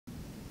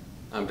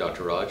I'm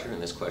Dr. Roger,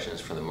 and this question is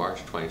from the March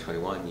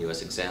 2021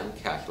 U.S. Exam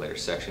Calculator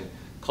section.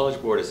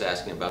 College Board is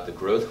asking about the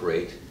growth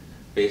rate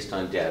based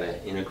on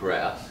data in a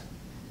graph,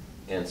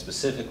 and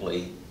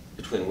specifically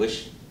between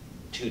which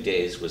 2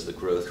 days was the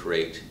growth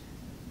rate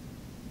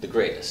the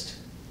greatest.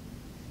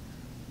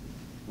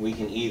 We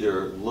can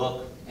either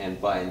look and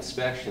by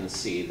inspection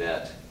see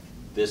that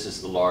this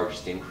is the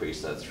largest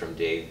increase, that's from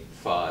day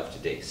 5 to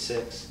day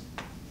 6,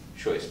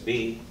 choice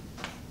B,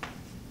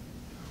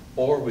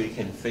 or we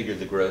can figure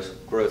the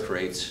growth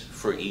rates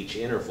for each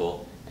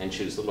interval and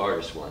choose the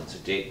largest one. So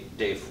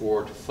day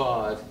 4 to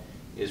 5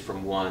 is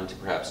from 1 to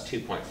perhaps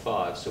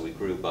 2.5, so we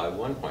grew by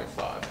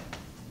 1.5.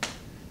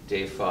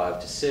 Day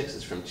 5 to 6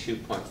 is from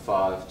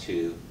 2.5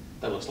 to,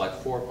 that looks like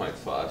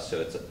 4.5, so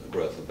it's a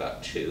growth of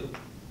about 2.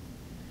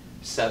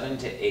 7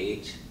 to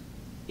 8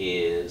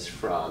 is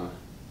from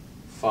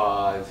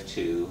 5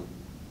 to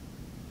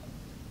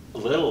a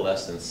little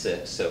less than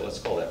 6, so let's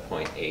call that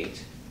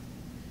 0.8.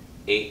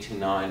 8 to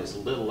 9 is a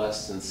little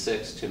less than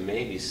 6 to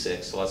maybe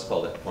 6, so let's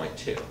call that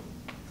 0.2.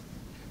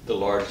 The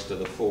largest of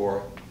the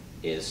 4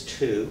 is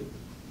 2,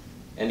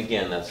 and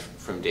again that's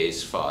from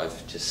days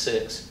 5 to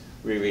 6.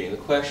 Rereading the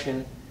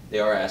question, they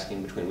are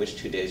asking between which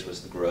 2 days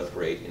was the growth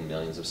rate in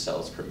millions of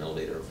cells per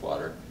milliliter of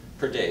water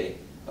per day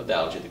of the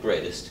algae the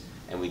greatest,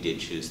 and we did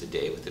choose the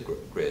day with the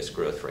greatest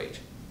growth rate.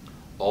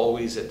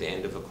 Always at the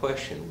end of a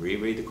question,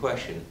 reread the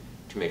question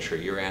to make sure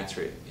your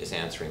answer is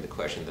answering the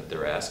question that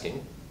they're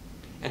asking.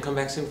 And come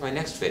back soon for my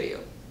next video.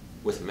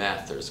 With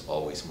math, there's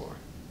always more.